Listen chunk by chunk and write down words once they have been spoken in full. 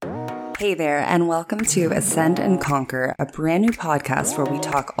Hey there, and welcome to Ascend and Conquer, a brand new podcast where we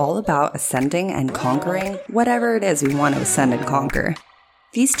talk all about ascending and conquering whatever it is we want to ascend and conquer.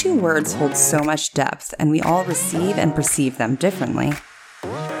 These two words hold so much depth, and we all receive and perceive them differently.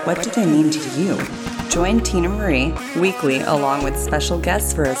 What do they mean to you? Join Tina Marie weekly along with special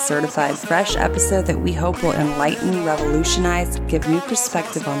guests for a certified fresh episode that we hope will enlighten, revolutionize, give new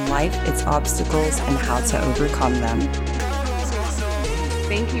perspective on life, its obstacles, and how to overcome them.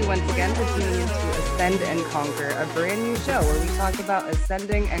 Thank you once again for tuning into Ascend and Conquer, a brand new show where we talk about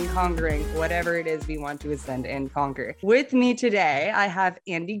ascending and conquering whatever it is we want to ascend and conquer. With me today, I have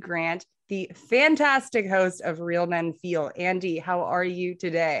Andy Grant, the fantastic host of Real Men Feel. Andy, how are you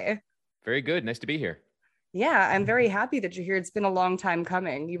today? Very good. Nice to be here. Yeah, I'm very happy that you're here. It's been a long time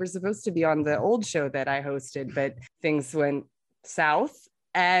coming. You were supposed to be on the old show that I hosted, but things went south.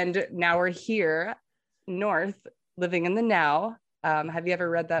 And now we're here, north, living in the now. Have you ever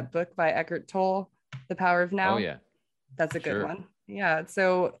read that book by Eckhart Tolle, The Power of Now? Oh, yeah. That's a good one. Yeah.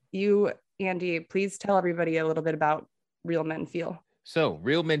 So you, Andy, please tell everybody a little bit about Real Men Feel. So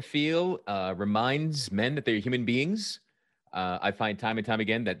Real Men Feel reminds men that they're human beings. I find time and time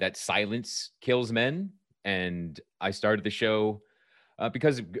again that silence kills men. And I started the show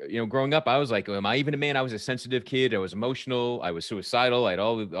because, growing up, I was like, am I even a man? I was a sensitive kid. I was emotional. I was suicidal. I had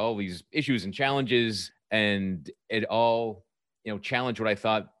all these issues and challenges. And it all challenge what I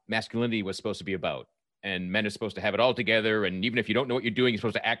thought masculinity was supposed to be about. And men are supposed to have it all together. And even if you don't know what you're doing, you're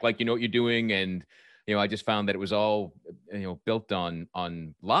supposed to act like you know what you're doing. And, I just found that it was all, built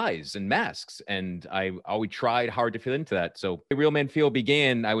on lies and masks. And I always tried hard to fit into that. So the Real Men Feel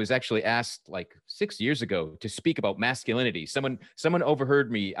began, I was actually asked like 6 years ago to speak about masculinity. Someone overheard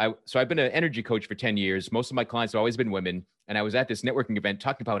me. So I've been an energy coach for 10 years. Most of my clients have always been women. And I was at this networking event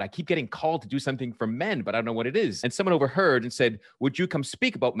talking about, I keep getting called to do something for men, but I don't know what it is. And someone overheard and said, would you come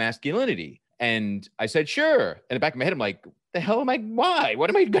speak about masculinity? And I said, sure. In the back of my head, I'm like, the hell am I, why? What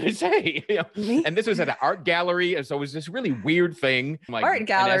am I going to say? And this was at an art gallery. And so it was this really weird thing. I'm like, art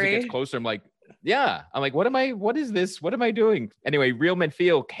gallery. And as it gets closer, I'm like, yeah. I'm like, what is this? What am I doing? Anyway, Real Men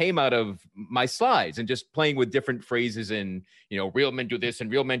Feel came out of my slides and just playing with different phrases and, real men do this and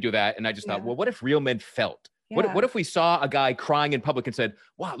real men do that. And I just thought, well, what if real men felt? Yeah. What if we saw a guy crying in public and said,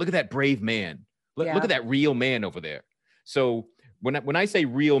 wow, look at that brave man. Look at that real man over there. So when I say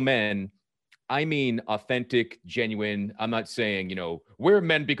real men, I mean authentic, genuine. I'm not saying, we're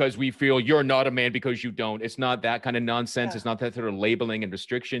men because we feel, you're not a man because you don't. It's not that kind of nonsense. Yeah. It's not that sort of labeling and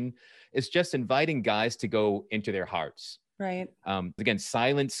restriction. It's just inviting guys to go into their hearts. Right. Again,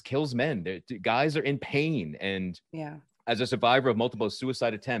 silence kills men. Guys are in pain. And as a survivor of multiple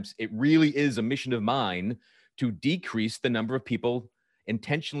suicide attempts, it really is a mission of mine to decrease the number of people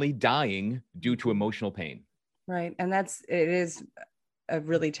intentionally dying due to emotional pain. Right. And it is a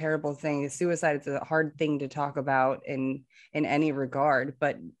really terrible thing. Suicide is a hard thing to talk about in any regard,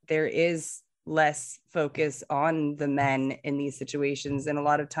 but there is less focus on the men in these situations, and a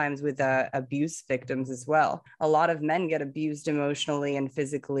lot of times with abuse victims as well. A lot of men get abused emotionally and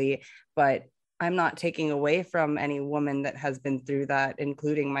physically, but I'm not taking away from any woman that has been through that,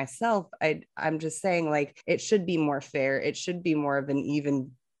 including myself. I'm just saying, like, it should be more fair. It should be more of an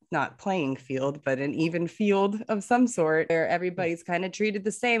even, not playing field, but an even field of some sort where everybody's kind of treated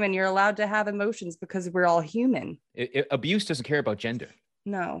the same and you're allowed to have emotions because we're all human. Abuse doesn't care about gender.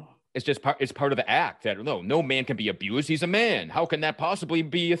 No. It's just it's part of the act that no man can be abused. He's a man. How can that possibly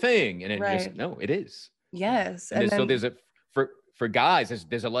be a thing? And it is. Yes. And so there's for guys,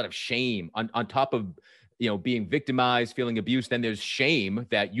 there's a lot of shame on top of, being victimized, feeling abused. Then there's shame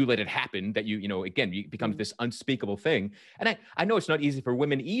that you let it happen, that it becomes this unspeakable thing. And I know it's not easy for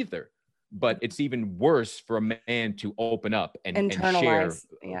women either, but it's even worse for a man to open up and share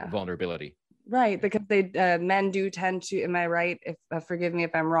vulnerability. Right, because men do tend to, am I right? Forgive me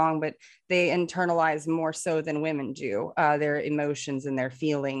if I'm wrong, but they internalize more so than women do their emotions and their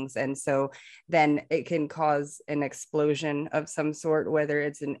feelings. And so then it can cause an explosion of some sort, whether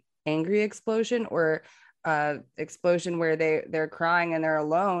it's an angry explosion or explosion where they're crying and they're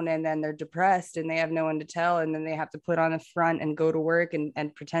alone and then they're depressed and they have no one to tell, and then they have to put on a front and go to work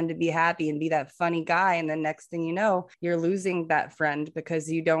and pretend to be happy and be that funny guy. And then next thing you know, you're losing that friend because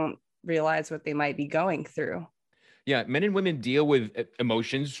you don't realize what they might be going through. Yeah, men and women deal with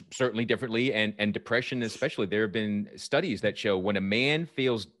emotions certainly differently, and depression especially. There have been studies that show when a man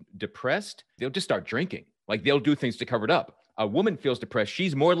feels depressed, they'll just start drinking. Like, they'll do things to cover it up. A woman feels depressed,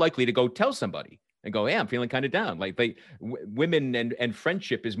 she's more likely to go tell somebody and go, I'm feeling kind of down. Like women and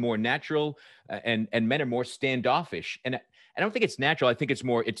friendship is more natural, and men are more standoffish. And I don't think it's natural. I think it's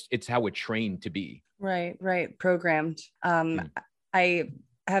more, it's how we're trained to be. Right. Programmed. I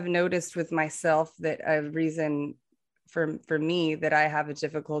have noticed with myself that a reason for me that I have a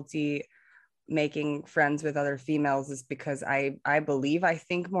difficulty making friends with other females is because I believe I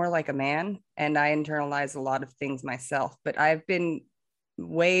think more like a man, and I internalize a lot of things myself. But I've been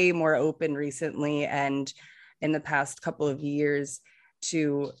way more open recently and in the past couple of years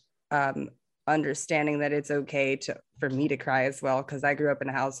to understanding that it's okay for me to cry as well, because I grew up in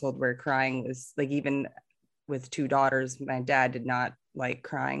a household where crying was like, even with two daughters, my dad did not like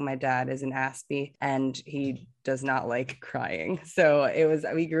crying. My dad is an Aspie and he does not like crying. So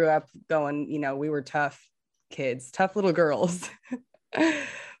we grew up going, we were tough kids, tough little girls.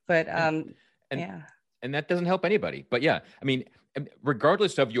 But and, yeah. And that doesn't help anybody. But yeah, I mean,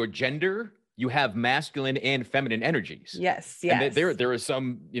 regardless of your gender, you have masculine and feminine energies. Yes. And there are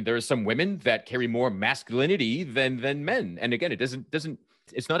some women that carry more masculinity than men. And again,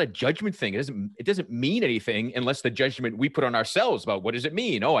 it's not a judgment thing. It doesn't mean anything unless the judgment we put on ourselves about what does it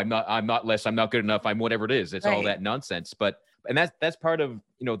mean? Oh, I'm not less, I'm not good enough, I'm whatever it is. It's all that nonsense. And that's part of,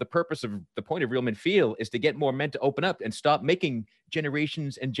 the purpose of the point of Real Men Feel is to get more men to open up and stop making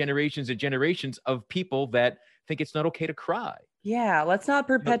generations and generations and generations of people that think it's not okay to cry. Yeah, let's not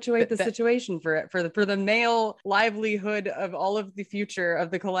perpetuate the situation for the male livelihood of all of the future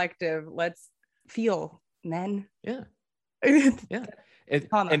of the collective. Let's feel, men. Yeah. Yeah.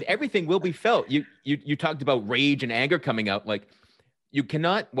 And everything will be felt. You talked about rage and anger coming out. Like you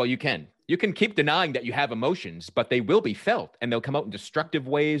can keep denying that you have emotions, but they will be felt, and they'll come out in destructive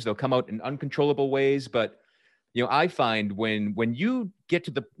ways. They'll come out in uncontrollable ways. But I find when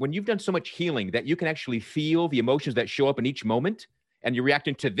you've done so much healing that you can actually feel the emotions that show up in each moment, and you're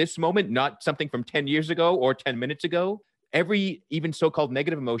reacting to this moment, not something from 10 years ago or 10 minutes ago, every even so-called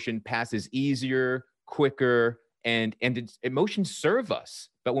negative emotion passes easier, quicker, and emotions serve us.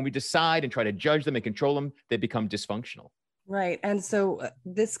 But when we decide and try to judge them and control them, they become dysfunctional. Right. And so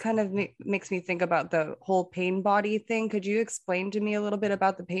this kind of makes me think about the whole pain body thing. Could you explain to me a little bit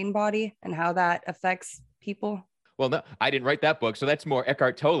about the pain body and how that affects people? Well, no, I didn't write that book, so that's more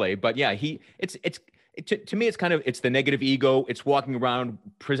Eckhart Tolle. But yeah, to me, it's the negative ego. It's walking around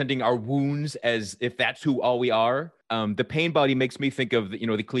presenting our wounds as if that's who all we are. The pain body makes me think of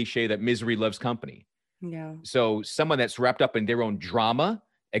the cliche that misery loves company. Yeah. So someone that's wrapped up in their own drama,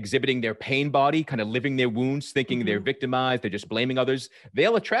 exhibiting their pain body, kind of living their wounds, thinking they're victimized, they're just blaming others,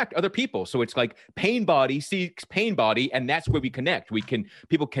 they'll attract other people. So it's like pain body seeks pain body, and that's where we connect.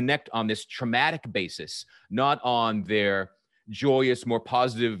 People connect on this traumatic basis, not on their joyous, more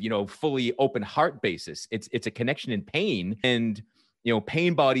positive, fully open heart basis. It's a connection in pain, and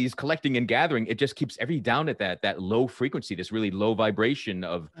pain bodies collecting and gathering, it just keeps everything down at that low frequency, this really low vibration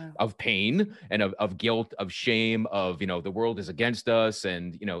of pain and of guilt, of shame, of, the world is against us.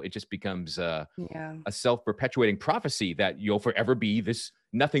 And, it just becomes a self-perpetuating prophecy that you'll forever be this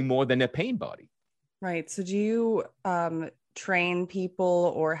nothing more than a pain body. Right. So do you train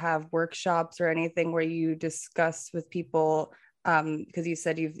people or have workshops or anything where you discuss with people? Because you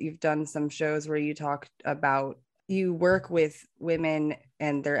said you've done some shows where you talked about, you work with women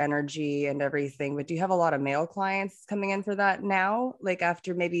and their energy and everything, but do you have a lot of male clients coming in for that now? Like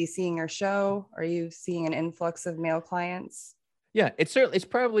after maybe seeing your show, are you seeing an influx of male clients? Yeah, it's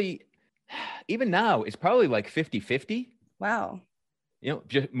probably, even now, it's probably like 50-50. Wow.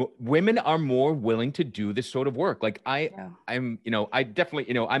 Women are more willing to do this sort of work. Like I'm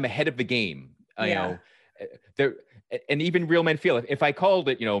definitely, I'm ahead of the game. And even Real Men Feel, if I called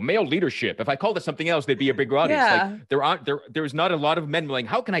it, male leadership, if I called it something else, there'd be a bigger audience. Yeah. Like there's not a lot of men like,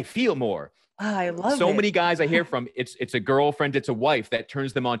 how can I feel more? I love so many guys I hear from, it's a girlfriend, it's a wife that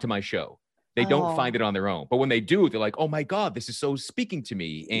turns them onto my show. They don't find it on their own. But when they do, they're like, oh my God, this is so speaking to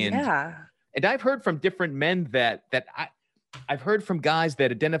me. And I've heard from different men I've heard from guys that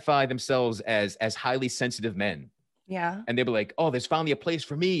identify themselves as highly sensitive men. Yeah. And they'll be like, oh, there's finally a place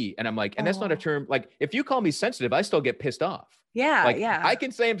for me. And I'm like, and that's not a term. Like, if you call me sensitive, I still get pissed off. Yeah. Like, yeah. I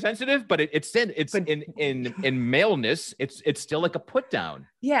can say I'm sensitive, but in maleness, it's still like a put down.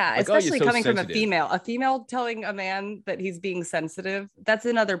 Yeah. Like, especially so coming sensitive. from a female telling a man that he's being sensitive. That's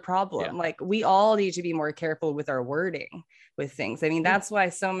another problem. Yeah. Like we all need to be more careful with our wording with things. I mean, that's why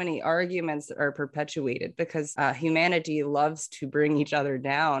so many arguments are perpetuated, because humanity loves to bring each other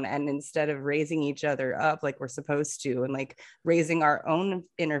down. And instead of raising each other up like we're supposed to, and like raising our own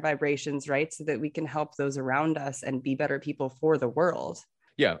inner vibrations, right? So that we can help those around us and be better people for the world.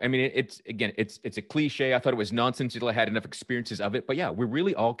 Yeah. I mean, it's a cliche. I thought it was nonsense until I had enough experiences of it. But yeah, we're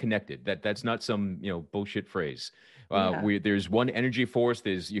really all connected. That's not some, bullshit phrase. There's one energy force.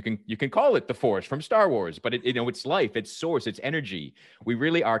 You can call it the Force from Star Wars, but it's life, it's source, it's energy. We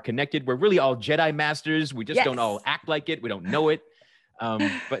really are connected. We're really all Jedi masters. We just don't all act like it. We don't know it.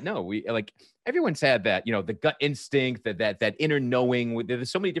 But no, we like everyone's had that, you know, the gut instinct, that inner knowing.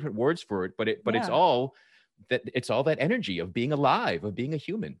 There's so many different words for it, but Yeah. it's all that energy of being alive, of being a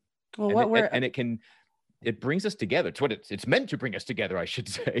human. Well, And what we're it brings us together. It's what it's meant to bring us together, I should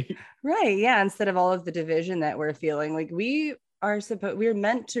say. right. Yeah. Instead of all of the division that we're feeling, like we're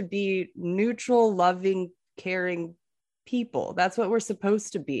meant to be neutral, loving, caring people. That's what we're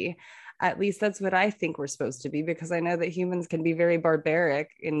supposed to be. At least that's what I think we're supposed to be, because I know that humans can be very barbaric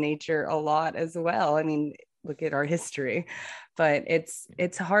in nature a lot as well. I mean, look at our history, but it's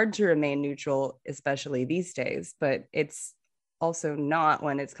hard to remain neutral, especially these days, but it's also not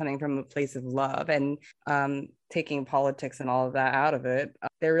when it's coming from a place of love and taking politics and all of that out of it.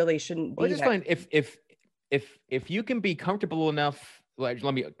 There really shouldn't Well, I be just that. find if you can be comfortable enough, like,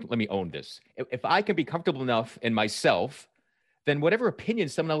 let me own this. If I can be comfortable enough in myself, then whatever opinion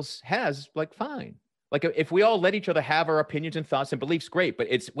someone else has, like, fine. Like, if we all let each other have our opinions and thoughts and beliefs, great. But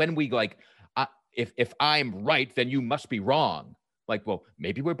it's when we like, if I'm right, then you must be wrong. Like, well,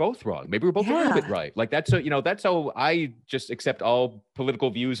 maybe we're both wrong. Maybe we're both a little bit Yeah. right. Like, that's how I just accept all political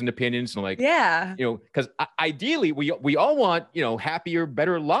views and opinions. And like, Yeah. because ideally we all want, happier,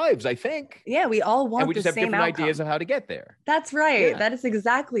 better lives, I think. Yeah. We all And want we the just have same different ideas outcome. of how to get there. That's right. Yeah. That is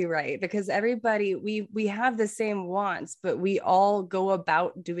exactly right. Because everybody, we have the same wants, but we all go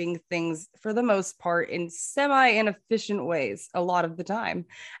about doing things for the most part in semi inefficient ways a lot of the time.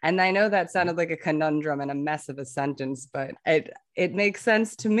 And I know that sounded like a conundrum and a mess of a sentence, but it makes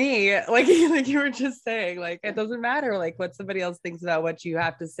sense to me. Like you were just saying, like it doesn't matter like what somebody else thinks about what you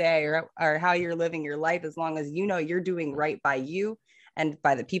have to say, or how you're living your life, as long as you know you're doing right by you and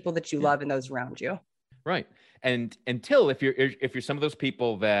by the people that you Yeah. love and those around you. Right. And until if you're some of those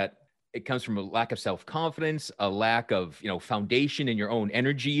people that it comes from a lack of self-confidence, a lack of, foundation in your own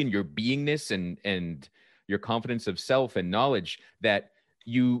energy and your beingness and your confidence of self and knowledge, that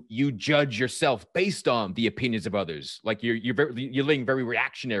you judge yourself based on the opinions of others. Like you're living very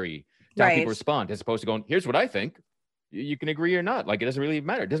reactionary to how people Right. respond, as opposed to going, here's what I think. You can agree or not. Like, it doesn't really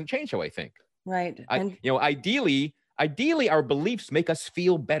matter. It doesn't change how I think. Right. And Ideally our beliefs make us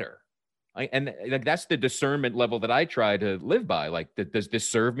feel better. And like, that's the discernment level that I try to live by. Like, does this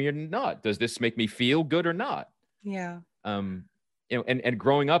serve me or not? Does this make me feel good or not? yeah. And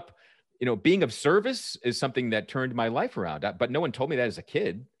growing up, being of service is something that turned my life around. But no one told me that as a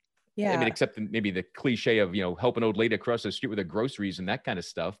kid. I mean, Yeah. except maybe the cliche of, help an old lady across the street with her groceries and that kind of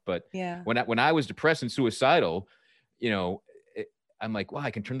stuff. But Yeah. when I was depressed and suicidal, I'm like, wow, I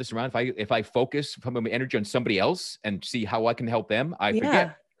can turn this around if I focus some of my energy on somebody else and see how I can help them. I Yeah.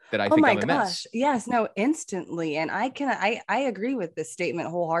 forget that I Oh think my I'm a gosh. mess. Yes, no, instantly. And I agree with this statement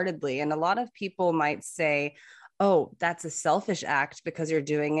wholeheartedly. And a lot of people might say, "Oh, that's a selfish act because you're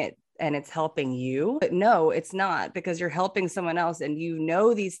doing it and it's helping you." But no, it's not, because you're helping someone else and you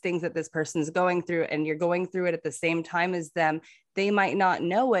know these things that this person's going through and you're going through it at the same time as them. They might not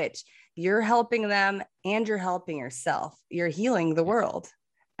know it. You're helping them and you're helping yourself. You're healing the Yeah. world.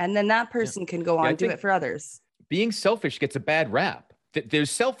 And then that Yeah. person can go Yeah. on I do it think for others. being selfish gets a bad rap.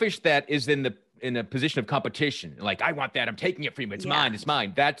 There's selfish that is in a position of competition. Like, I want that. I'm taking it from you. It's Yeah. mine. It's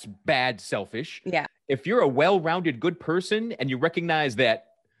mine. That's bad selfish. Yeah. If you're a well-rounded good person and you recognize that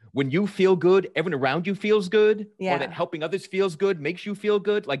when you feel good, everyone around you feels good, or that Yeah. helping others feels good, makes you feel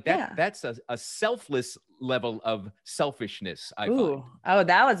good, like Yeah. that's a selfless level of selfishness, I find. Ooh, oh,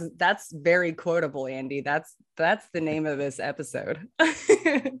 that's very quotable, Andy. That's the name of this episode.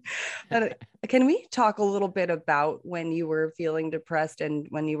 Can we talk a little bit about when you were feeling depressed and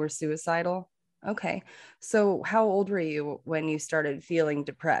when you were suicidal? Okay. So how old were you when you started feeling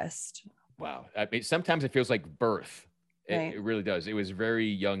depressed? Wow. I mean, sometimes it feels like birth. Right. It really does. It was very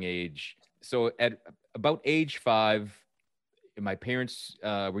young age. So at about age 5, my parents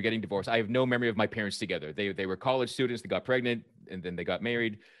were getting divorced. I have no memory of my parents together. They were college students. They got pregnant and then they got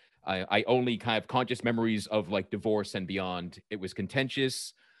married. I only kind of conscious memories of like divorce and beyond. It was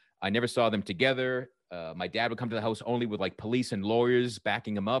contentious. I never saw them together. My dad would come to the house only with like police and lawyers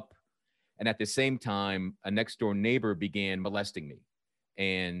backing him up. And at the same time, a next door neighbor began molesting me.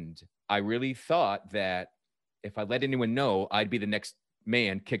 And I really thought that if I let anyone know, I'd be the next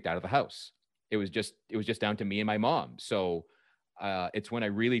man kicked out of the house. It was just down to me and my mom. So it's when I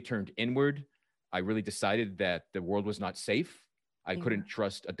really turned inward. I really decided that the world was not safe. I Yeah. couldn't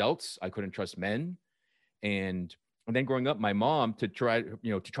trust adults. I couldn't trust men. And then growing up, my mom, to try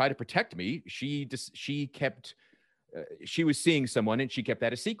to protect me, she was seeing someone and she kept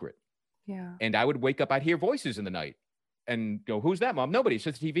that a secret. Yeah. And I would wake up, I'd hear voices in the night and go, who's that, mom? Nobody. It's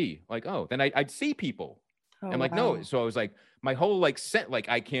just the TV. Like, oh, then I'd see people. Oh, I'm like, no. wow. So I was like, my whole like set, like,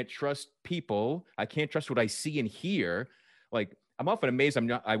 I can't trust people. I can't trust what I see and hear. Like, I'm often amazed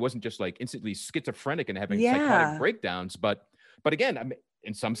I wasn't just like instantly schizophrenic and having psychotic Yeah. breakdowns, but again,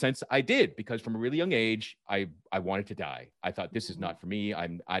 in some sense I did, because from a really young age, I wanted to die. I thought, this is not for me.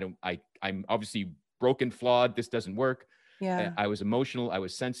 I'm obviously broken, flawed. This doesn't work. Yeah. I was emotional. I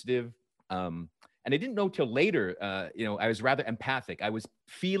was sensitive. And I didn't know till later, I was rather empathic. I was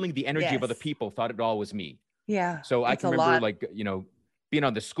feeling the energy of other Yes. people, thought it all was me. Yeah. So I It's can a remember lot. like, being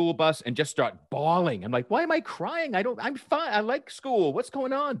on the school bus and just start bawling. I'm like, why am I crying? I'm fine. I like school. What's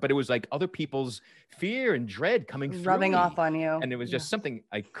going on? But it was like other people's fear and dread coming through Rubbing off me. on you. And it was Yeah. just something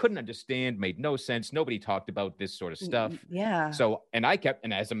I couldn't understand, made no sense. Nobody talked about this sort of stuff. Yeah. So, and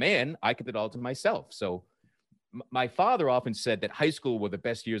as a man, I kept it all to myself. So my father often said that high school were the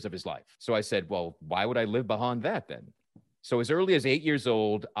best years of his life. So I said, well, why would I live beyond that then? So as early as 8 years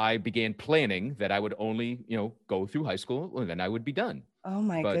old, I began planning that I would only, go through high school and then I would be done. Oh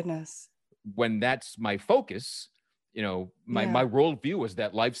my But goodness. when that's my focus, my worldview was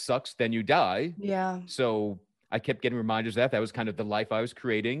that life sucks, then you die. Yeah. So I kept getting reminders that was kind of the life I was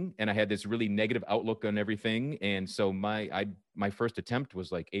creating. And I had this really negative outlook on everything. And so my first attempt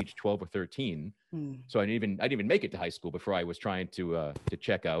was like age 12 or 13. So I didn't even make it to high school before I was trying to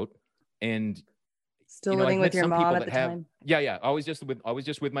check out. And still living with your mom at the time? Yeah. Always just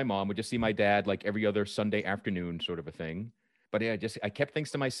with my mom. Would just see my dad like every other Sunday afternoon, sort of a thing. But yeah, I kept things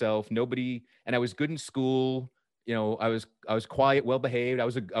to myself. And I was good in school. I was quiet, well behaved. I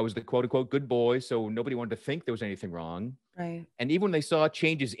was the quote unquote good boy. So nobody wanted to think there was anything wrong. Right. And even when they saw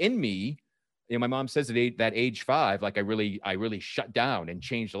changes in me, my mom says that age 5, like I really shut down and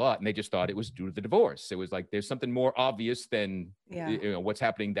changed a lot. And they just thought it was due to the divorce. It was like, there's something more obvious than what's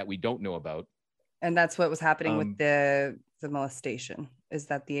happening that we don't know about. And that's what was happening with the molestation. Is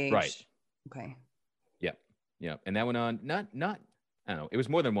that the age? Right. Okay. Yeah. And that went on, not, I don't know. It was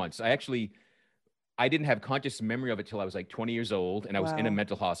more than once. I didn't have conscious memory of it till I was like 20 years old, and I was in a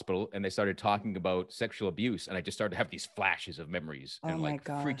mental hospital, and they started talking about sexual abuse. And I just started to have these flashes of memories and like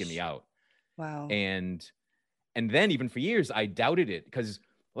freaking me out. Wow. And then even for years, I doubted it, because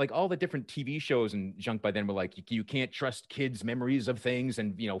like all the different TV shows and junk by then were like, you can't trust kids' memories of things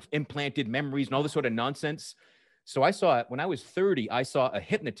and, implanted memories and all this sort of nonsense. So when I was 30, I saw a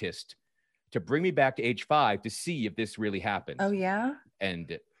hypnotist to bring me back to age 5 to see if this really happened. Oh, yeah?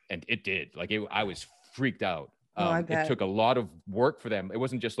 And it did. Like I was freaked out. I bet. It took a lot of work for them. It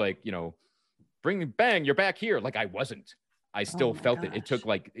wasn't just like, bring me, bang, you're back here. Like I wasn't. I still felt it. It took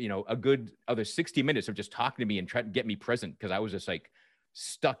like, a good other 60 minutes of just talking to me and trying to get me present, because I was just like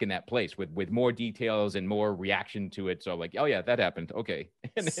stuck in that place with more details and more reaction to it. So like, oh yeah, that happened. Okay.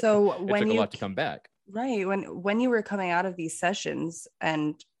 And so it took a lot to come back. Right. When you were coming out of these sessions,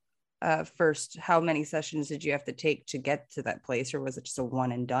 and first, how many sessions did you have to take to get to that place, or was it just a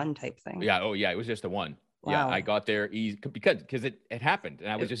one and done type thing? Yeah. Oh yeah. It was just a one. Wow. Yeah. I got there easy because it happened, and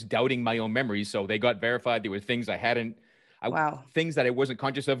I was just doubting my own memories. So they got verified. There were things things that I wasn't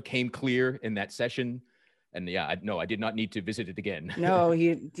conscious of came clear in that session. And yeah, I did not need to visit it again. No,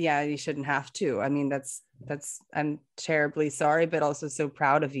 you shouldn't have to. I mean, I'm terribly sorry, but also so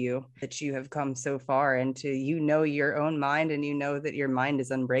proud of you that you have come so far into, your own mind, and that your mind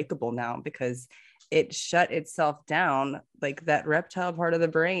is unbreakable now, because it shut itself down. Like that reptile part of the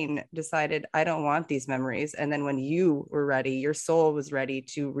brain decided, I don't want these memories. And then when you were ready, your soul was ready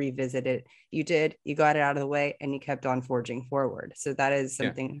to revisit it. You got it out of the way, and you kept on forging forward. So that is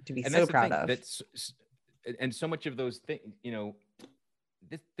something to be so proud of. And so much of those things,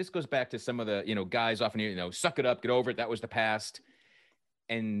 this goes back to some of the, guys often, suck it up, get over it. That was the past.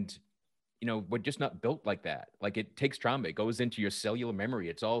 And, we're just not built like that. Like it takes trauma. It goes into your cellular memory.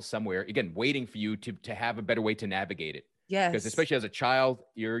 It's all somewhere, again, waiting for you to have a better way to navigate it. Yes. Because especially as a child,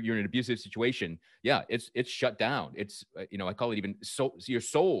 you're in an abusive situation. Yeah. It's shut down. It's, I call it even your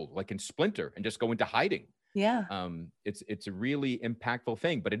soul like can splinter and just go into hiding. Yeah. It's a really impactful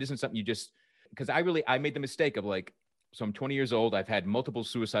thing, but it isn't something you just, because I made the mistake of like, so I'm 20 years old. I've had multiple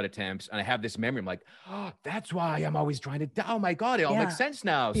suicide attempts, and I have this memory. I'm like, oh, that's why I'm always trying to, oh my God, it all makes sense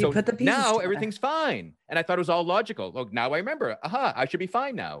now. So now everything's fine. And I thought it was all logical. Look, now I remember, I should be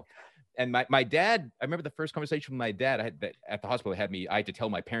fine now. And my dad, I remember the first conversation with my dad I had at the hospital I had to tell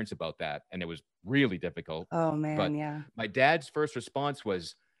my parents about that. And it was really difficult. Oh man. But yeah. My dad's first response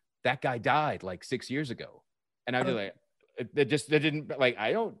was, that guy died like 6 years ago. And I was like, it didn't, like,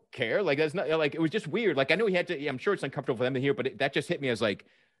 I don't care. Like, that's not, like, it was just weird. Like, I know he had to, I'm sure it's uncomfortable for them to hear, but that just hit me as like,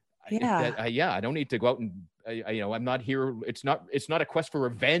 I don't need to go out and, I'm not here. It's not a quest for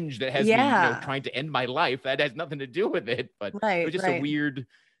revenge that has me, trying to end my life. That has nothing to do with it, but it was just a weird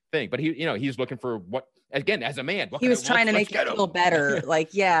thing. But he's looking for what, again, as a man, he was trying to make you feel better.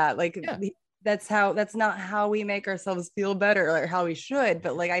 that's not how we make ourselves feel better or how we should,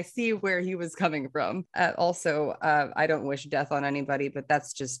 but like I see where he was coming from. Also, I don't wish death on anybody, but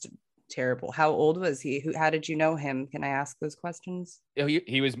that's just terrible. How old was he? How did you know him? Can I ask those questions? You know,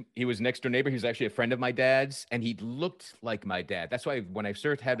 he was next door neighbor. He was actually a friend of my dad's, and he looked like my dad. That's why when I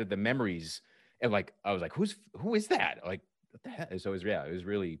first had the memories, and like I was like, who is that? Like, what the heck? So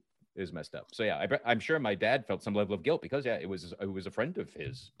it was messed up. So yeah, I'm sure my dad felt some level of guilt because it was a friend of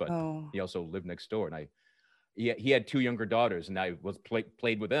his, but Oh, he also lived next door, and he had two younger daughters, and I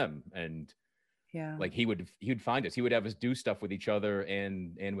played with them, and yeah. like he would find us, he would have us do stuff with each other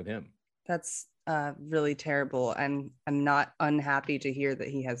and with him. That's really terrible. I'm not unhappy to hear that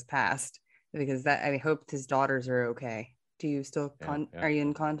he has passed because that I hope his daughters are okay. Do you still Yeah, yeah. are you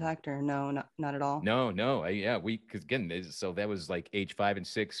in contact or no, not at all? No, yeah, because again, so that was like age 5 and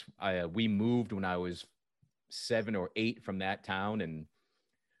 6. We moved when I was 7 or 8 from that town, and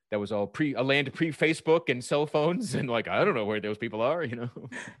that was all a land pre Facebook and cell phones, and like I don't know where those people are, you know.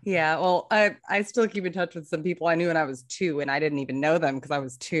 Yeah, well, I still keep in touch with some people I knew when I was 2, and I didn't even know them because I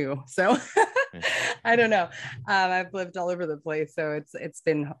was 2. So I don't know. I've lived all over the place, so it's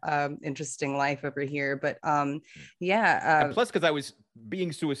been interesting life over here. But yeah, And plus, because I was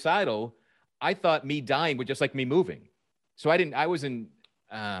being suicidal, I thought me dying was just like me moving. So uh,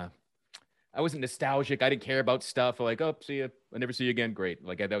 I wasn't nostalgic. I didn't care about stuff like, oh, see you. I never see you again. Great.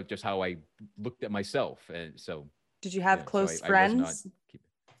 Like that was just how I looked at myself. And so, did you have yeah, so close I was not. friends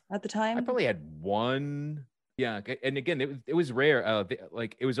at the I time? probably had one. Yeah, and again, it was rare.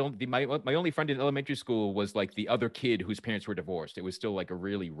 Like it was only my only friend in elementary school was like the other kid whose parents were divorced. It was still like a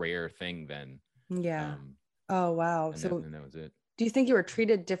really rare thing then. Yeah. Um, Oh, wow. and that So and that was it. do you think you were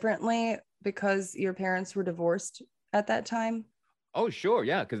treated differently because your parents were divorced at that time? Oh, sure,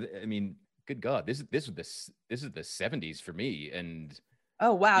 yeah. Because I mean, good God, this is the '70s for me, and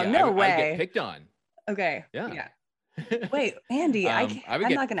Oh, wow. yeah, No I would get way. picked on. Okay. Yeah. Yeah. Wait, Andy, I would I'm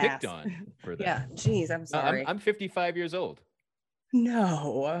not get gonna picked ask. on for that. Yeah, geez, I'm sorry. I'm 55 years old.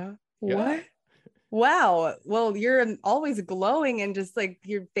 No. Yeah. What? Wow. Well, you're always glowing and just like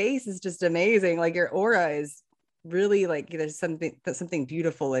your face is just amazing. Like your aura is really like there's something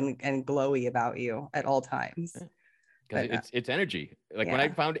beautiful and glowy about you at all times. Because But it's energy. Like when I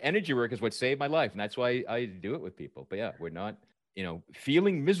yeah. found energy work is what saved my life, and that's why I do it with people. But yeah, we're not,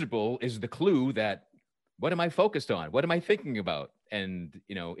 feeling miserable is the clue that what am I focused on? What am I thinking about? And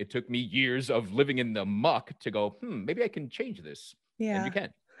it took me years of living in the muck to go, maybe I can change this. And you Yeah.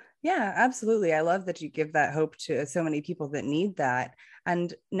 can. Yeah, absolutely. I love that you give that hope to so many people that need that.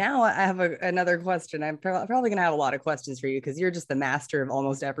 And now I have another question. I'm probably going to have a lot of questions for you because you're just the master of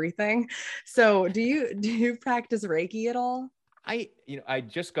almost everything. So, do you practice Reiki at all? I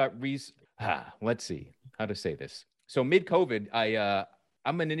just got let's see how to say this. So mid COVID,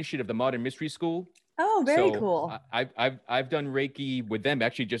 I'm an initiate of the Modern Mystery School. Oh, very So cool. I've done Reiki with them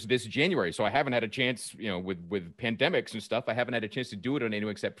actually just this January. So I haven't had a chance, with pandemics and stuff. I haven't had a chance to do it on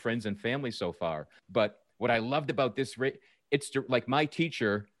anyone except friends and family so far. But what I loved about this, it's like my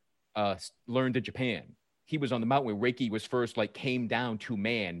teacher learned in Japan. He was on the mountain where Reiki was first like came down to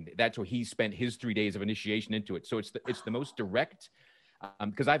man. That's where he spent his 3 days of initiation into it. So it's the most direct.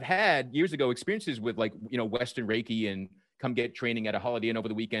 Because I've had years ago experiences with like Western Reiki and come get training at a Holiday Inn over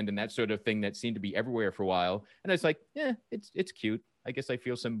the weekend and that sort of thing that seemed to be everywhere for a while. And it's like, yeah, it's cute. I guess I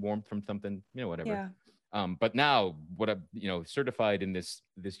feel some warmth from something, whatever. Yeah. But now what I'm, certified in this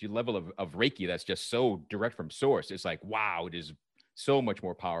level of Reiki that's just so direct from source. It's like, wow, it is so much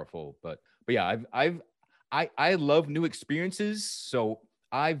more powerful. But yeah, I love new experiences. So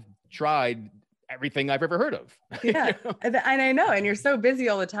I've tried everything I've ever heard of. Yeah. And I know, and you're so busy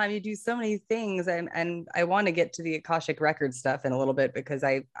all the time. You do so many things, and I want to get to the Akashic record stuff in a little bit because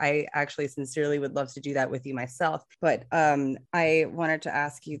I actually sincerely would love to do that with you myself. But I wanted to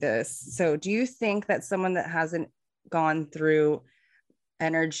ask you this. So, do you think that someone that hasn't gone through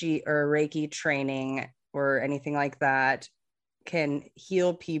energy or Reiki training or anything like that can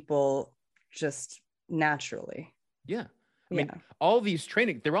heal people just naturally? Yeah. I Yeah. mean, all these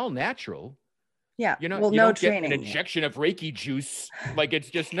training, they're all natural. Yeah. Well, You no don't get an training. injection of Reiki juice. Like it's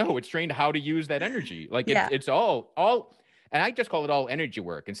just no, it's trained how to use that energy. Like Yeah. it's all, and I just call it all energy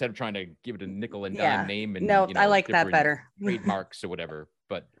work instead of trying to give it a nickel and dime Yeah. name and No, I like that different better. trademarks or whatever.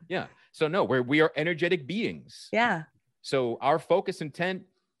 But yeah, so no, we are energetic beings. Yeah. So our focus intent,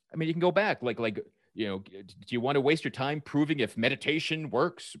 I mean, you can go back do you want to waste your time proving if meditation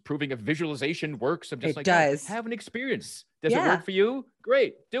works, proving if visualization works? I'm just It like, no, does. have an experience. Does it Yeah. work for you?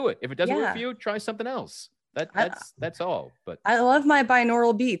 Great, do it. If it doesn't work for Yeah. you, try something else. I, That's all. But I love my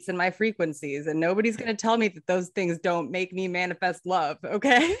binaural beats and my frequencies, and nobody's going to tell me that those things don't make me manifest love.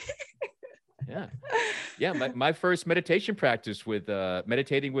 Okay. Yeah. Yeah. My first meditation practice with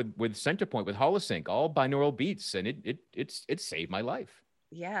meditating with Centerpoint, with Holosync, all binaural beats, and it saved my life.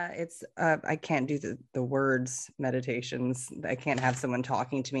 Yeah, it's I can't do the words meditations. I can't have someone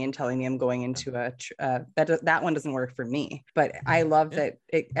talking to me and telling me I'm going into that one doesn't work for me. But I love Yeah.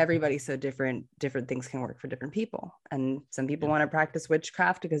 that everybody's so different. Different things can work for different people, and some people Yeah. want to practice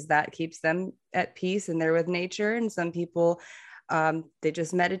witchcraft because that keeps them at peace and they're with nature. And some people, they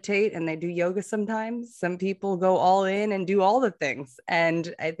just meditate and they do yoga sometimes. Some people go all in and do all the things,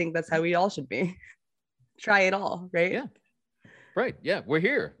 and I think that's how we all should be. Try it all, right? Yeah. Right. Yeah. We're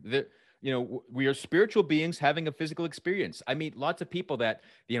here. We are spiritual beings having a physical experience. I meet lots of people that,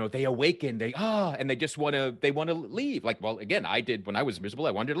 they awaken, and they want to leave. Like, well, again, I did when I was miserable,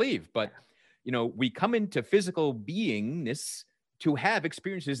 I wanted to leave. But, we come into physical beingness to have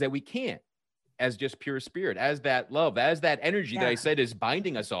experiences that we can't as just pure spirit, as that love, as that energy that I said is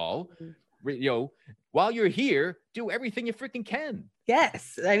binding us all. While you're here, do everything you freaking can.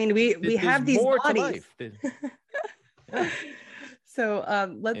 Yes. I mean, we have these more bodies. To life. Yeah. So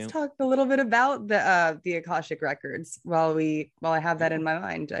let's talk a little bit about the Akashic records while I have that in my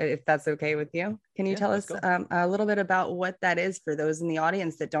mind, if that's okay with you. Can you tell us a little bit about what that is for those in the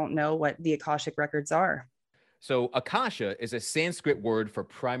audience that don't know what the Akashic records are? So Akasha is a Sanskrit word for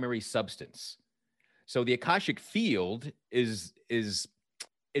primary substance. So the Akashic field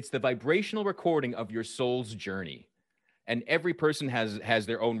it's the vibrational recording of your soul's journey. And every person has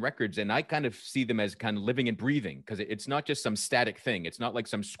their own records. And I kind of see them as kind of living and breathing, because it's not just some static thing. It's not like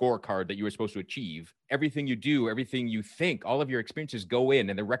some scorecard that you were supposed to achieve. Everything you do, everything you think, all of your experiences go in,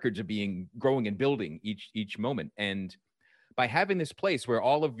 and the records are growing and building each moment. And by having this place where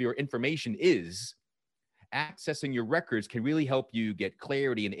all of your information is, accessing your records can really help you get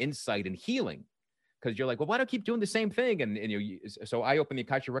clarity and insight and healing. Because you're like, well, why do I keep doing the same thing? And so I open the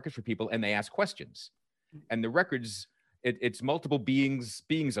Akashic records for people, and they ask questions. And the records, it's multiple beings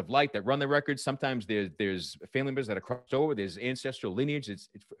of light that run the records. Sometimes there's family members that are crossed over. There's ancestral lineage. It's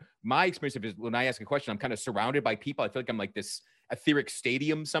my experience of is when I ask a question, I'm kind of surrounded by people. I feel like I'm like this etheric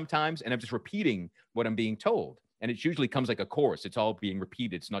stadium sometimes, and I'm just repeating what I'm being told. And it usually comes like a chorus. It's all being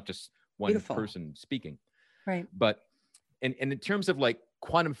repeated. It's not just one person speaking. Right. But in terms of like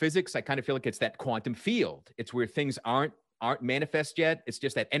quantum physics, I kind of feel like it's that quantum field. It's where things aren't manifest yet. It's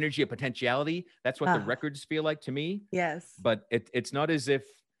just that energy of potentiality. That's what the records feel like to me. Yes. But it's not as if,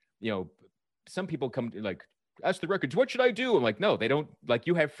 some people come like, ask the records, what should I do? I'm like, no, they don't. Like,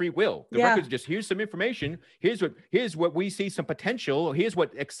 you have free will. The records just, here's some information. Here's what we see some potential. Here's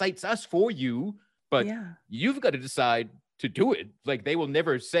what excites us for you. But you've got to decide to do it. Like, they will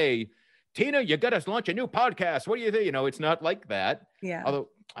never say, Tina, you got to launch a new podcast. What do you think? It's not like that. Yeah. Although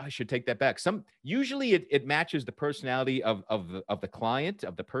I should take that back. Usually it matches the personality of the client,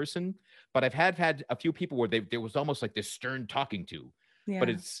 of the person. But I've had a few people where there was almost like this stern talking to. Yeah. But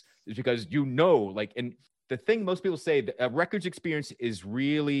it's because like, and the thing most people say, a records experience is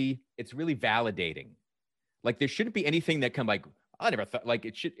really validating. Like, there shouldn't be anything that can like, I never thought, like,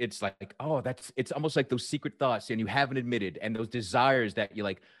 it's like, oh, it's almost like those secret thoughts and you haven't admitted, and those desires that you're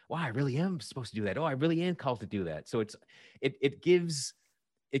like, wow, I really am supposed to do that. Oh, I really am called to do that. So it turns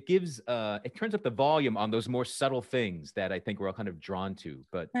up the volume on those more subtle things that I think we're all kind of drawn to.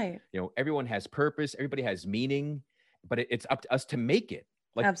 But, everyone has purpose, everybody has meaning, but it's up to us to make it.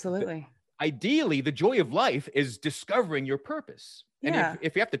 Like, absolutely. Ideally, the joy of life is discovering your purpose. And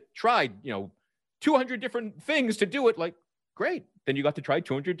if you have to try, 200 different things to do it, like, great. Then you got to try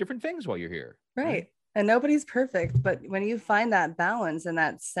 200 different things while you're here. Right. And nobody's perfect. But when you find that balance and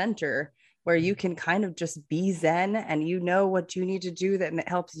that center where you can kind of just be zen and you know what you need to do that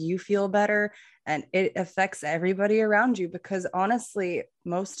helps you feel better, and it affects everybody around you, because honestly,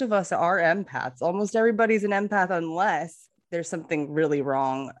 most of us are empaths. Almost everybody's an empath, unless there's something really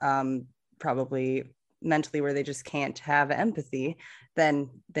wrong, probably mentally, where they just can't have empathy. Then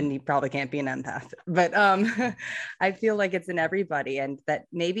you probably can't be an empath. But I feel like it's in everybody, and that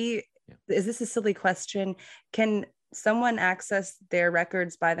maybe, is this a silly question? Can someone access their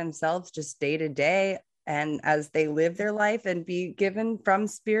records by themselves, just day to day, and as they live their life, and be given from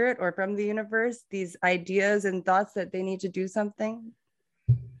spirit or from the universe these ideas and thoughts that they need to do something?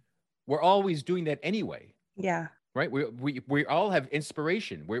 We're always doing that anyway. Yeah. Right. We all have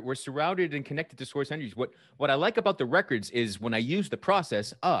inspiration. We're surrounded and connected to source energies. What I like about the records is when I use the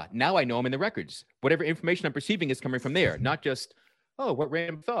process, now I know I'm in the records. Whatever information I'm perceiving is coming from there, not just, oh, what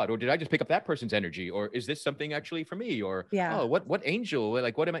random thought, or did I just pick up that person's energy, or is this something actually for me, or oh, what angel,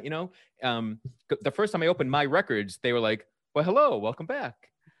 like, what am I, the first time I opened my records, they were like, well, hello, welcome back.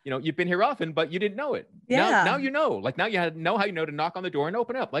 you've been here often, but you didn't know it. Now you know. Like now you know how you know to knock on the door and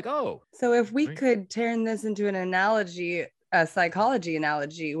open up. Like, oh. So if we right? could turn this into an analogy, a psychology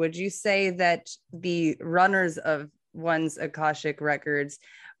analogy, would you say that the runners of one's Akashic records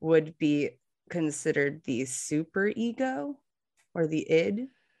would be considered the super ego or the id?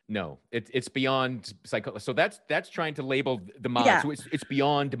 No, it's beyond psycho. So that's trying to label the mind. Yeah. So it's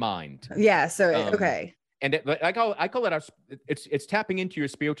beyond mind. Yeah. So okay. And I call it it's tapping into your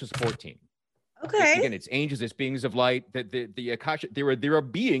spiritual support team. Okay. Again, it's angels, it's beings of light. The Akasha, there are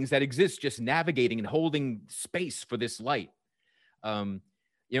beings that exist just navigating and holding space for this light.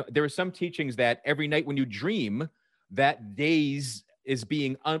 There are some teachings that every night when you dream, that days is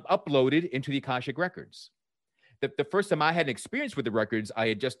being uploaded into the Akashic records. The first time I had an experience with the records, I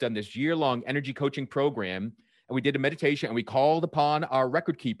had just done this year-long energy coaching program, and we did a meditation, and we called upon our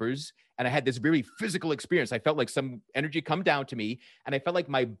record keepers, and I had this very physical experience. I felt like some energy come down to me, and I felt like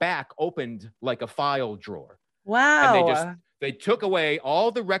my back opened like a file drawer. Wow. And they took away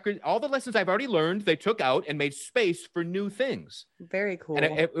all the lessons I've already learned. They took out and made space for new things. Very cool. And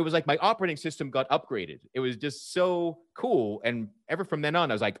it was like my operating system got upgraded. It was just so cool. And ever from then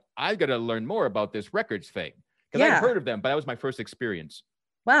on, I was like, I got to learn more about this records thing. Because I'd heard of them, but that was my first experience.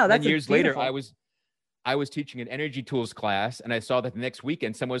 Wow, that's years later, I was teaching an energy tools class, and I saw that the next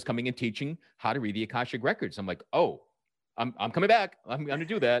weekend someone was coming and teaching how to read the Akashic records. I'm like, oh, I'm coming back. I'm going to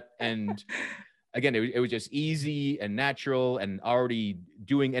do that. And again, it was just easy and natural, and already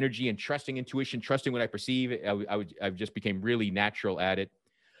doing energy and trusting intuition, trusting what I perceive. I just became really natural at it.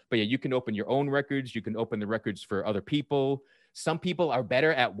 But yeah, you can open your own records. You can open the records for other people. Some people are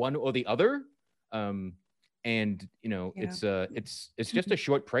better at one or the other. And it's just a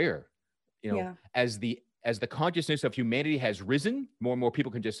short prayer. As the consciousness of humanity has risen, more and more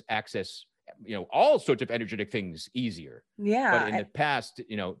people can just access all sorts of energetic things easier. But in the past,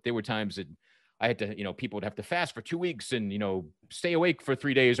 there were times that I had to, people would have to fast for 2 weeks and, stay awake for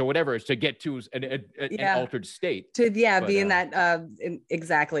 3 days or whatever to get to an altered state. Be in that,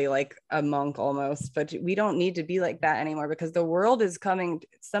 exactly like a monk almost. But we don't need to be like that anymore, because the world is coming.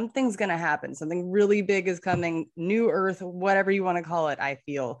 Something's going to happen. Something really big is coming. New Earth, whatever you want to call it. I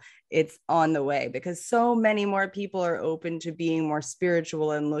feel it's on the way, because so many more people are open to being more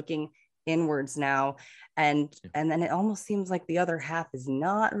spiritual and looking inwards now. And then it almost seems like the other half is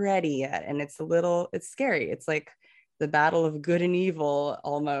not ready yet, and it's scary. It's like the battle of good and evil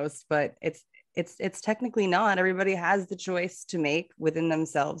almost, but it's technically not. Everybody has the choice to make within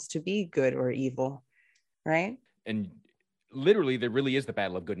themselves to be good or evil, right? And literally there really is the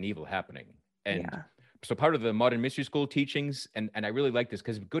battle of good and evil happening. And so part of the modern mystery school teachings, and I really like this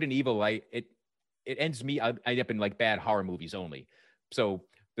because good and evil, it ends me, I end up in like bad horror movies only. So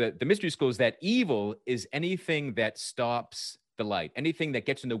the mystery school is that evil is anything that stops the light, anything that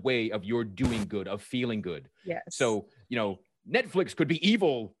gets in the way of your doing good, of feeling good. Yes. So, Netflix could be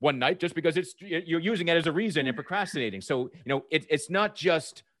evil one night just because you're using it as a reason and procrastinating. So, it's not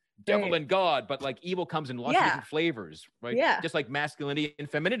just devil and God, but like evil comes in lots of different flavors, right? Yeah. Just like masculinity and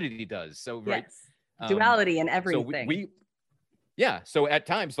femininity does. So, right. Duality and everything. So at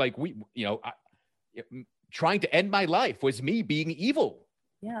times, like trying to end my life was me being evil.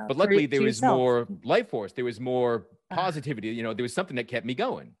 Yeah. But luckily there was more life force. There was more positivity. There was something that kept me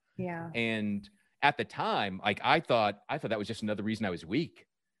going. Yeah. And at the time, like I thought that was just another reason I was weak.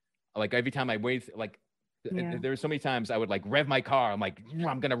 Like every time I wait, there were so many times I would like rev my car. I'm like,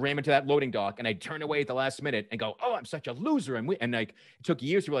 I'm going to ram into that loading dock. And I'd turn away at the last minute and go, oh, I'm such a loser. And like, it took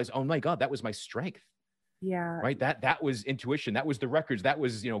years to realize, oh my God, that was my strength. Yeah. Right. That was intuition. That was the records. That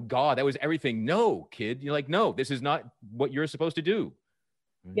was, God, that was everything. No, kid. You're like, no, this is not what you're supposed to do.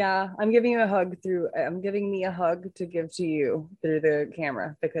 Yeah, I'm giving me a hug to give to you through the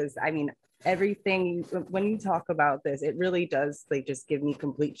camera, because I mean, everything, when you talk about this, it really does like just give me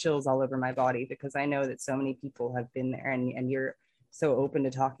complete chills all over my body, because I know that so many people have been there, and you're so open to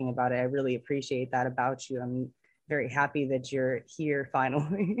talking about it. I really appreciate that about you. I'm very happy that you're here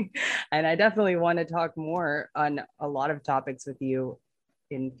finally. And I definitely want to talk more on a lot of topics with you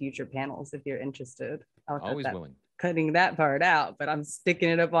in future panels if you're interested. Always willing. Cutting that part out, but I'm sticking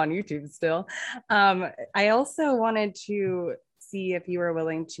it up on YouTube still. I also wanted to see if you were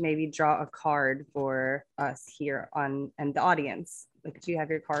willing to maybe draw a card for us here and the audience. Like, do you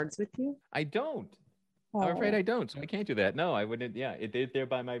have your cards with you? I don't. Oh. I'm afraid I don't, so I can't do that. No, I wouldn't. Yeah, they're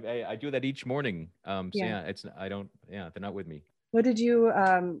by I do that each morning. They're not with me. What did you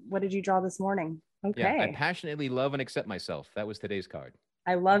draw this morning? Okay. Yeah, I passionately love and accept myself. That was today's card.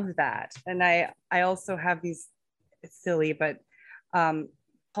 I love that. And I also have these, it's silly, but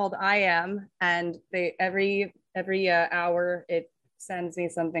called I Am, and they every hour it sends me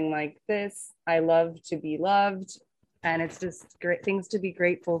something like this. I love to be loved. And it's just great things to be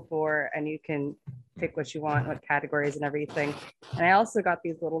grateful for. And you can pick what you want, what categories and everything. And I also got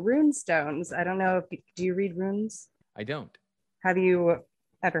these little rune stones. I don't know if do you read runes? I don't. Have you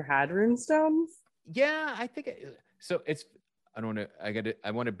ever had rune stones? Yeah, I think so. I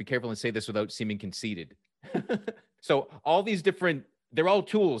want to be careful and say this without seeming conceited. So all these different, they're all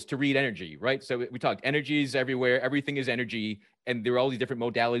tools to read energy, right? So we talked energies everywhere, everything is energy, and there are all these different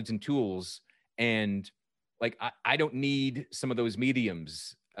modalities and tools. And like, I don't need some of those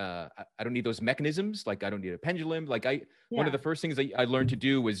mediums. I don't need those mechanisms. Like I don't need a pendulum. Like one of the first things I learned to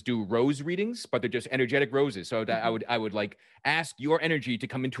do was do rose readings, but they're just energetic roses. So I would like ask your energy to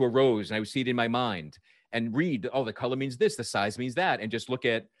come into a rose, and I would see it in my mind and read, oh, the color means this, the size means that, and just look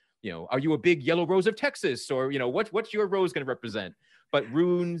at, are you a big yellow rose of Texas, or what's your rose going to represent? But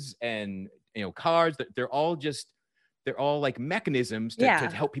runes and cards, they're all like mechanisms to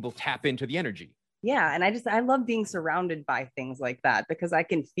help people tap into the energy. Yeah, and I love being surrounded by things like that because I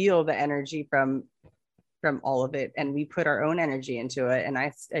can feel the energy from all of it, and we put our own energy into it. And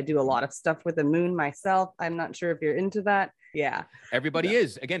I do a lot of stuff with the moon myself. I'm not sure if you're into that. Yeah, everybody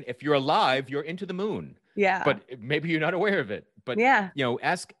is. Again, if you're alive, you're into the moon. Yeah, but maybe you're not aware of it. But yeah,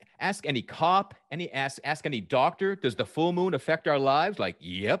 ask any cop, ask any doctor. Does the full moon affect our lives? Like,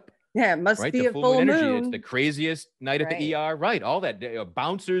 yep. Yeah, it must be the a full moon. It's the craziest night at the ER. Right. All that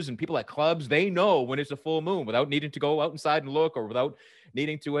bouncers and people at clubs, they know when it's a full moon without needing to go out inside and look, or without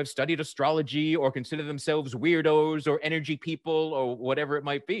needing to have studied astrology or consider themselves weirdos or energy people or whatever it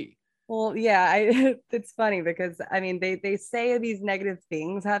might be. Well, yeah, it's funny because I mean they say these negative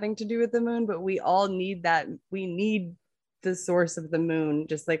things having to do with the moon, but we all need that. We need the source of the moon,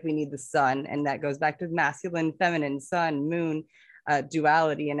 just like we need the sun, and that goes back to masculine, feminine, sun, moon.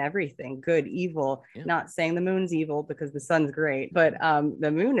 Duality and everything, good, evil. Yeah. Not saying the moon's evil because the sun's great, but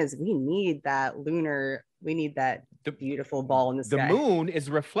the moon is, we need that lunar, we need that beautiful ball in the sky. The moon is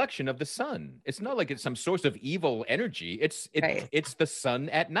a reflection of the sun. It's not like it's some source of evil energy. It's the sun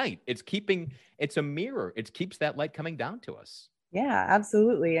at night. It's a mirror. It keeps that light coming down to us. Yeah,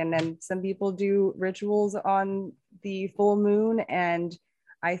 absolutely. And then some people do rituals on the full moon, and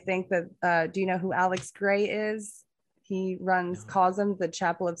I think that do you know who Alex Gray is? He runs COSM, the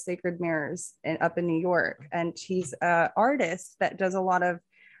Chapel of Sacred Mirrors, up in New York. And he's an artist that does a lot of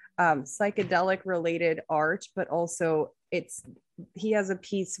psychedelic related art, but also he has a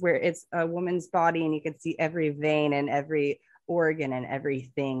piece where it's a woman's body and you can see every vein and every organ and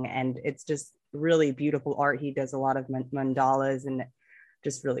everything. And it's just really beautiful art. He does a lot of mandalas and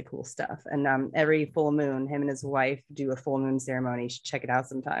just really cool stuff. And every full moon, him and his wife do a full moon ceremony. You should check it out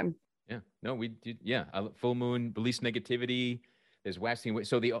sometime. Yeah, no, we did. Yeah, full moon, release negativity. There's waxing away.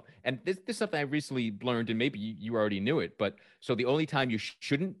 So and this is something I recently learned, and maybe you already knew it, but so the only time you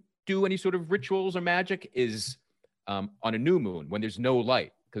shouldn't do any sort of rituals or magic is on a new moon when there's no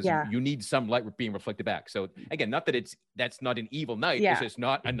light, because you need some light being reflected back. So again, not that that's not an evil night. Yeah. It's just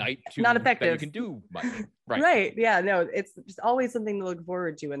not a night not effective that you can do much. Right. Right. Yeah. No, it's just always something to look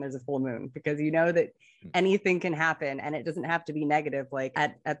forward to when there's a full moon, because you know that anything can happen, and it doesn't have to be negative. Like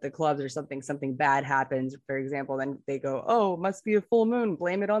at the clubs or something bad happens, for example, then they go, oh, must be a full moon,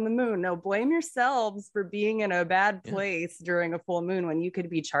 blame it on the moon. No, blame yourselves for being in a bad place during a full moon when you could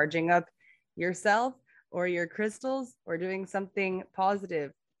be charging up yourself or your crystals or doing something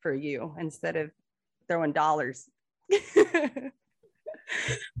positive for you instead of throwing dollars.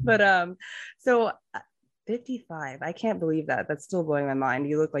 But so 55, I can't believe that. That's still blowing my mind.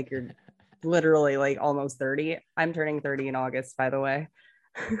 You look like you're literally like almost 30. I'm turning 30 in August, by the way.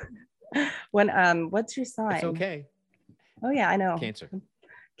 What's your sign? It's okay. Oh yeah, I know.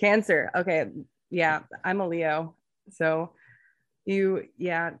 Cancer. Okay. Yeah, I'm a Leo. So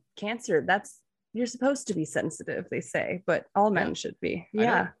Cancer, you're supposed to be sensitive, they say, but all men should be.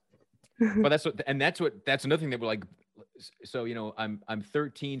 Yeah. But that's another thing that we're like, so, I'm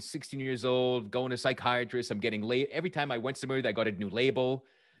 13, 16 years old, going to psychiatrist. I'm getting late. Every time I went somewhere, I got a new label,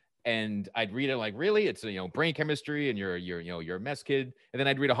 and I'd read it like, really? It's, brain chemistry, and you're a mess kid. And then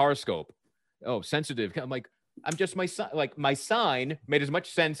I'd read a horoscope. Oh, sensitive. I'm like, I'm just my sign made as much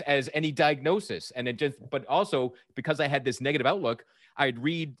sense as any diagnosis. And but also because I had this negative outlook, I'd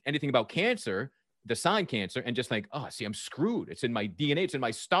read anything about cancer, the sign Cancer, and just like, oh, see, I'm screwed. It's in my DNA. It's in my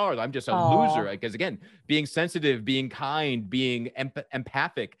stars. I'm just a loser. Because again, being sensitive, being kind, being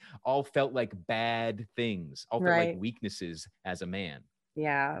empathic, all felt like bad things. All felt like weaknesses as a man.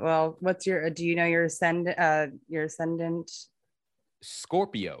 Yeah. Well, do you know your ascendant?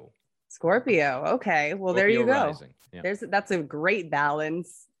 Scorpio. Okay. Well, Scorpio, there you go. Yeah. That's a great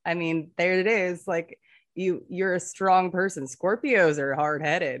balance. I mean, there it is. Like, you're a strong person. Scorpios are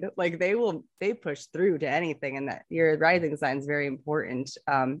hard-headed. Like they push through to anything, and that your rising sign is very important,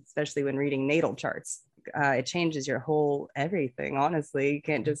 especially when reading natal charts. It changes your whole everything. Honestly, you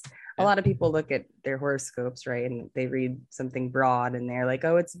can't just. A lot of people look at their horoscopes, right, and they read something broad, and they're like,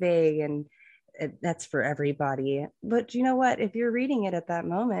 "Oh, it's vague," and that's for everybody. But you know what? If you're reading it at that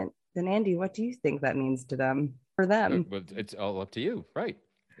moment, then Andy, what do you think that means to them? For them, Well, it's all up to you, right?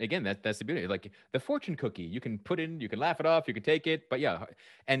 Again, that's the beauty. Like the fortune cookie, you can put in, you can laugh it off, you can take it, but yeah.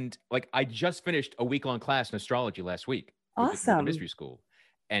 And like I just finished a week-long class in astrology last week with the awesome. mystery school,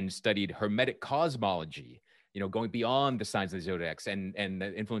 and studied hermetic cosmology. Going beyond the signs of the zodiacs and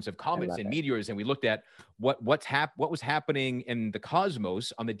the influence of comets and meteors, and we looked at what was happening in the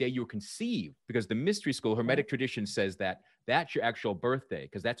cosmos on the day you were conceived, because the mystery school hermetic tradition says that that's your actual birthday,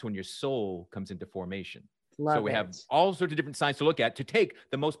 because that's when your soul comes into formation. So we have all sorts of different signs to look at to take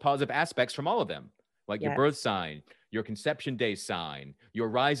the most positive aspects from all of them, like your birth sign, your conception day sign, your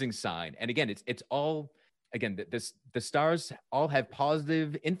rising sign. And again, it's all, again, the stars all have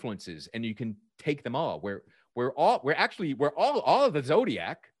positive influences, and you can take them all. We're all of the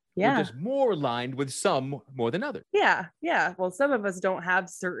zodiac. Yeah. We're just more aligned with some more than others. Yeah. Well, some of us don't have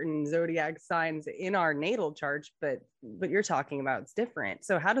certain zodiac signs in our natal chart, but you're talking about it's different.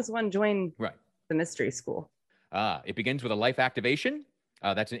 So how does one join the mystery school? It begins with a life activation.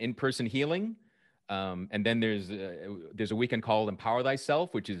 That's an in-person healing. And then there's a weekend called Empower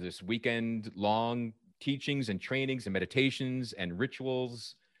Thyself, which is this weekend long teachings and trainings and meditations and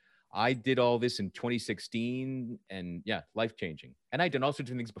rituals. I did all this in 2016, and yeah, life-changing. And I did all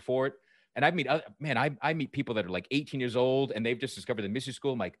sorts of things before it. And I meet people that are like 18 years old, and they've just discovered the mystery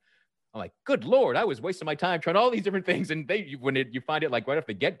school. I'm like, good Lord, I was wasting my time trying all these different things. And you find it like right off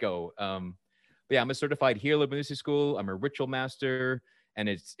the get-go. But yeah, I'm a certified healer of mystery school. I'm a ritual master, and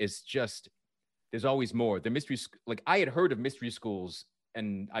it's just, there's always more. The mystery, like I had heard of mystery schools,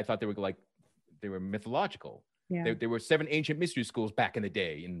 and I thought they were mythological. Yeah. There were 7 ancient mystery schools back in the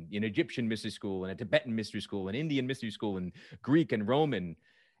day, in Egyptian mystery school, and a Tibetan mystery school, and Indian mystery school, and Greek and Roman.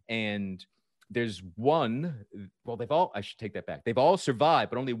 And there's one, well, I should take that back. They've all survived,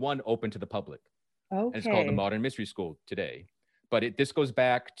 but only one open to the public. Okay. And it's called the Modern Mystery School today. But this goes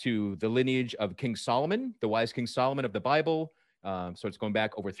back to the lineage of King Solomon, the wise King Solomon of the Bible. So it's going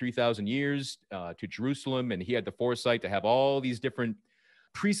back over 3,000 years to Jerusalem. And he had the foresight to have all these different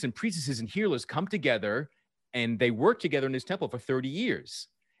priests and priestesses and healers come together, and they worked together in his temple for 30 years.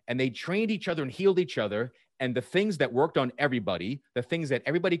 And they trained each other and healed each other. And the things that worked on everybody, the things that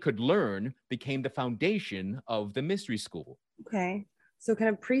everybody could learn, became the foundation of the mystery school. Okay. So kind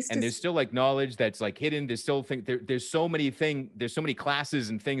of priestess. And there's still like knowledge that's like hidden. There's still there's so many classes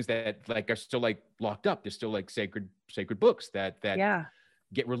and things that like are still like locked up. There's still like sacred books that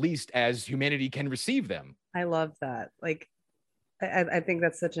get released as humanity can receive them. I love that. Like, I think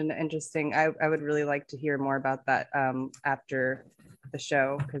that's such an interesting, I would really like to hear more about that after the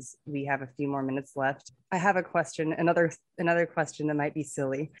show, because we have a few more minutes left. I have a question, another question that might be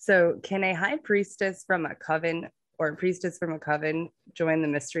silly. So can a high priestess from a coven or a priestess from a coven join the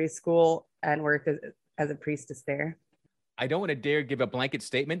mystery school and work as a priestess there? I don't want to dare give a blanket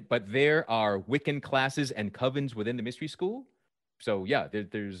statement, but there are Wiccan classes and covens within the mystery school. So yeah,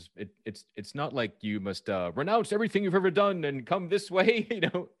 it's not like you must renounce everything you've ever done and come this way.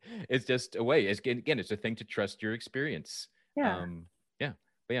 It's just a way. It's a thing to trust your experience. Yeah.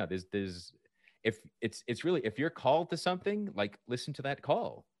 But yeah, there's if you're called to something, like listen to that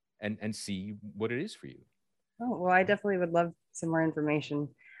call and see what it is for you. Oh, well, I definitely would love some more information.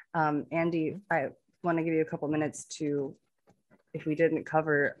 Andy, I want to give you a couple minutes to, if we didn't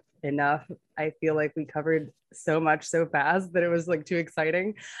cover enough, I feel like we covered so much so fast that it was like too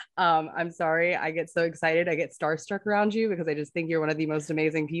exciting. I'm sorry, I get so excited, I get starstruck around you because I just think you're one of the most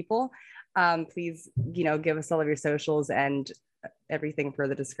amazing people. Please, give us all of your socials and everything for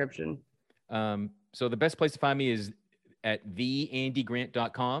the description. So the best place to find me is at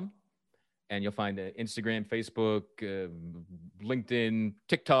theandygrant.com, and you'll find Instagram, Facebook, LinkedIn,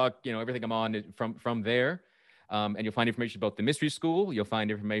 TikTok, everything I'm on from there. And you'll find information about the mystery school. You'll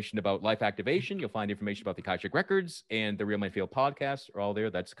find information about life activation. You'll find information about the Akashic Records, and the Real Men Feel podcast are all there.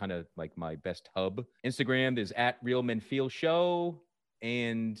 That's kind of like my best hub. Instagram is at Real Men Feel Show,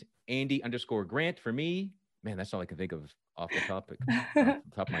 and Andy_Grant for me. Man, that's all I can think of off the top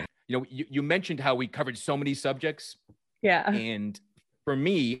of my. You mentioned how we covered so many subjects. Yeah. And for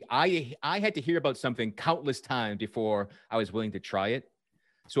me, I had to hear about something countless times before I was willing to try it.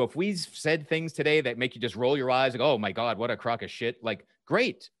 So if we said things today that make you just roll your eyes, like, oh my God, what a crock of shit, like,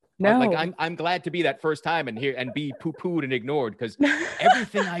 great. Like No. I'm glad to be that first time and here and be poo-pooed and ignored, because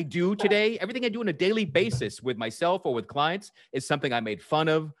everything I do today, everything I do on a daily basis with myself or with clients is something I made fun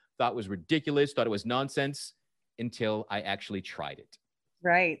of, thought was ridiculous, thought it was nonsense until I actually tried it.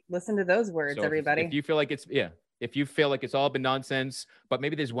 Right. Listen to those words, So if everybody. you feel like it's if you feel like it's all been nonsense, but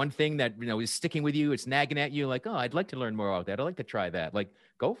maybe there's one thing that is sticking with you, it's nagging at you, like, oh, I'd like to learn more about that. I'd like to try that. Like,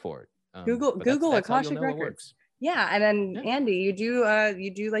 go for it. But Google that's how you'll Akashic know it Records. works. Yeah, and then Yeah. Andy, you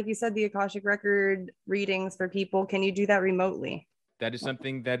do like you said the Akashic Record readings for people. Can you do that remotely? That is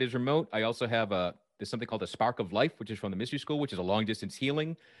something that is remote. I also have there's something called a Spark of Life, which is from the Mystery School, which is a long distance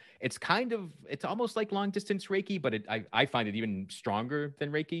healing. It's almost like long distance Reiki, but I find it even stronger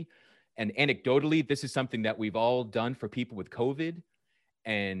than Reiki. And anecdotally, this is something that we've all done for people with COVID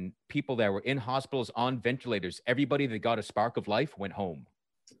and people that were in hospitals on ventilators. Everybody that got a Spark of Life went home.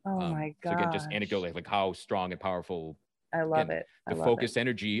 Oh my So again, just gosh. anecdotally, like how strong and powerful, I love again, it. I the love it. focused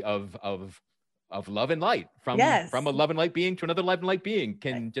energy of love and light from Yes. a love and light being to another love and light being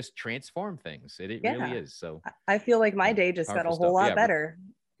can just transform things. It really Yeah. is. So I feel like my yeah, day just got powerful a whole stuff. lot Yeah. better,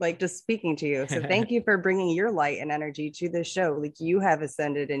 like just speaking to you. So thank you for bringing your light and energy to the show. Like you have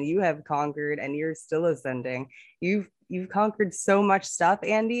ascended and you have conquered and you're still ascending. You've conquered so much stuff,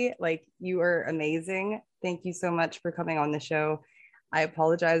 Andy. Like you are amazing. Thank you so much for coming on the show. I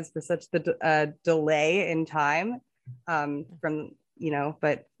apologize for such the delay in time from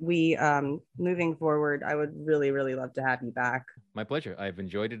but we moving forward, I would really love to have you back. My pleasure. I've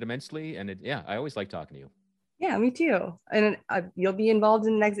enjoyed it immensely. And yeah, I always like talking to you. Yeah, me too. And you'll be involved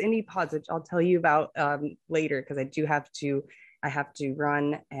in the next indie pods, which I'll tell you about later because I have to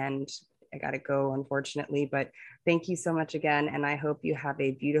run and I got to go, unfortunately. But thank you so much again. And I hope you have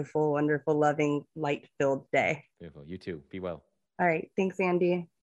a beautiful, wonderful, loving, light filled day. Beautiful. You too. Be well. All right. Thanks, Andy.